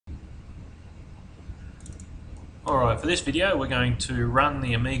Alright, for this video we're going to run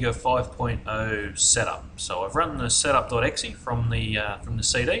the Omega 5.0 setup. So I've run the setup.exe from the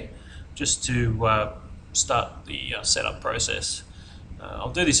CD just to start the setup process. I'll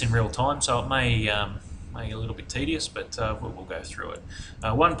do this in real time, so it may a little bit tedious, but we'll go through it.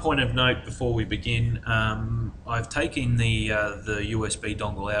 One point of note before we begin, I've taken the USB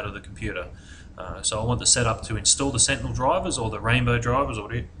dongle out of the computer. So I want the setup to install the Sentinel drivers or the Rainbow drivers or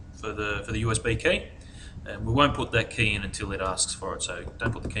for the USB key. And we won't put that key in until it asks for it, so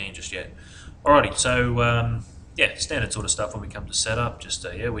don't put the key in just yet. Alrighty, so yeah, standard sort of stuff when we come to setup. Just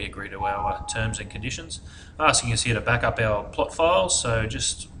yeah, we agree to our terms and conditions. Asking us here to back up our plot files, so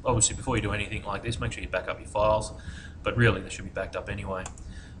just obviously before you do anything like this, make sure you back up your files, but really they should be backed up anyway.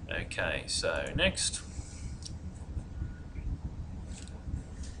 Okay, so next.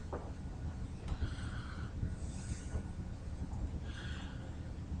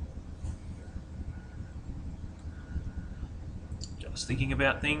 Just thinking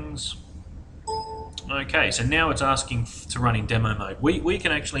about things. Okay, so now it's asking to run in demo mode. We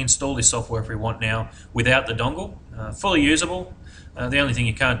can actually install this software if we want now without the dongle. Fully usable. The only thing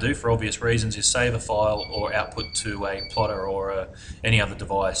you can't do for obvious reasons is save a file or output to a plotter or any other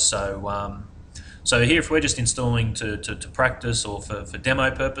device. So so here if we're just installing to practice or for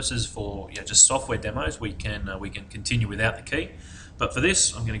demo purposes, for just software demos, we can continue without the key. But for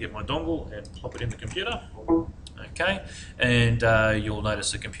this, I'm going to get my dongle and plop it in the computer. Okay, and you'll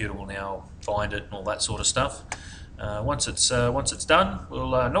notice the computer will now find it and all that sort of stuff. Once it's done,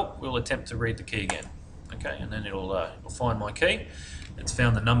 we'll attempt to read the key again. Okay, and then it'll find my key. It's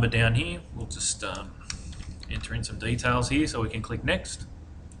found the number down here. We'll just enter in some details here so we can click next.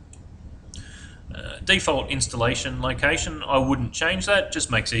 Default installation location, I wouldn't change that.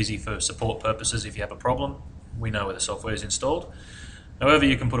 Just makes it easy for support purposes. If you have a problem, we know where the software is installed. However,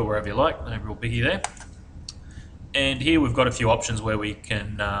 you can put it wherever you like. No real biggie there. And here we've got a few options where we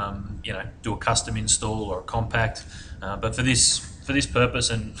can, do a custom install or a compact. But for this purpose,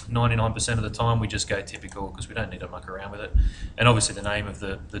 and 99% of the time, we just go typical because we don't need to muck around with it. And obviously, the name of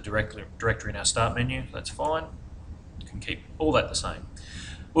the directory in our start menu, that's fine. You can keep all that the same.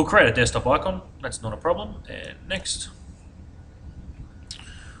 We'll create a desktop icon. That's not a problem. And next.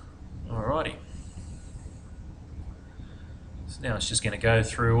 Alrighty. So now it's just going to go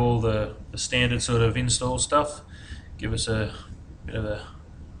through all the standard sort of install stuff. Give us a bit of a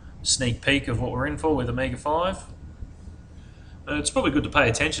sneak peek of what we're in for with Omega 5. It's probably good to pay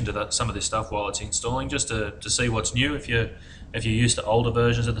attention to some of this stuff while it's installing, just to see what's new. If you're used to older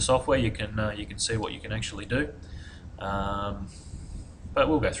versions of the software, you can see what you can actually do. But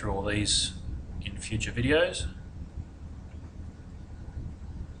we'll go through all these in future videos.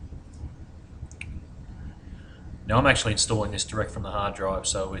 Now I'm actually installing this direct from the hard drive,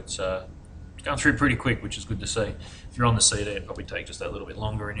 so it's going through pretty quick, which is good to see. If you're on the CD, it'll probably take just that little bit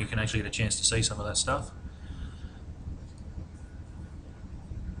longer and you can actually get a chance to see some of that stuff.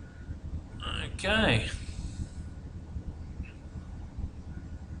 Okay.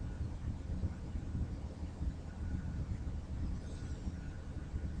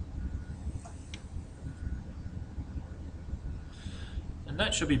 And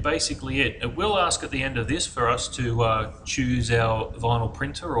that should be basically it. It will ask at the end of this for us to choose our vinyl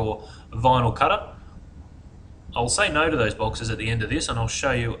printer or vinyl cutter. I'll say no to those boxes at the end of this, and I'll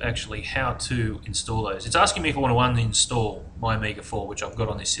show you actually how to install those. It's asking me if I want to uninstall my Omega 4, which I've got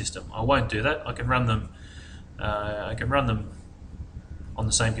on this system. I won't do that. I can run them. On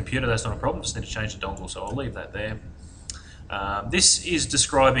the same computer. That's not a problem. Just need to change the dongle, so I'll leave that there. This is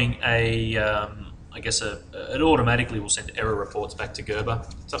describing I guess it automatically will send error reports back to Gerber.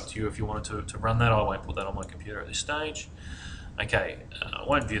 It's up to you if you wanted to run that. I won't put that on my computer at this stage. Okay, I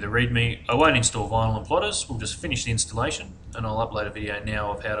won't view the README. I won't install vinyl and plotters. We'll just finish the installation, and I'll upload a video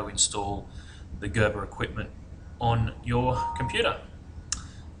now of how to install the Gerber equipment on your computer.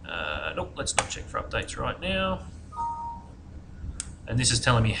 Nope, let's not check for updates right now. And this is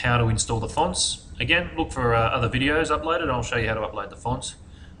telling me how to install the fonts. Again, look for other videos uploaded, and I'll show you how to upload the fonts.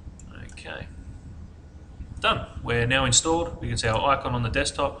 Okay. Done. We're now installed. We can see our icon on the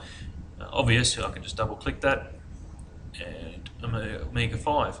desktop. Obvious, I can just double click that and Omega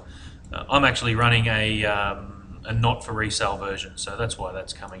 5. I'm actually running a not for resale version, so that's why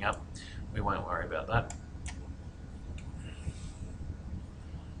that's coming up. We won't worry about that.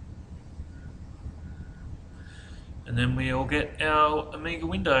 And then we'll get our Omega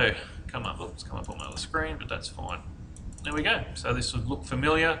window come up. It's come up on my other screen, but that's fine. There we go. So this would look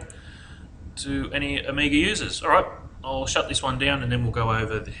familiar to any Omega users. Alright, I'll shut this one down and then we'll go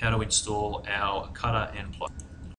over how to install our cutter and plot.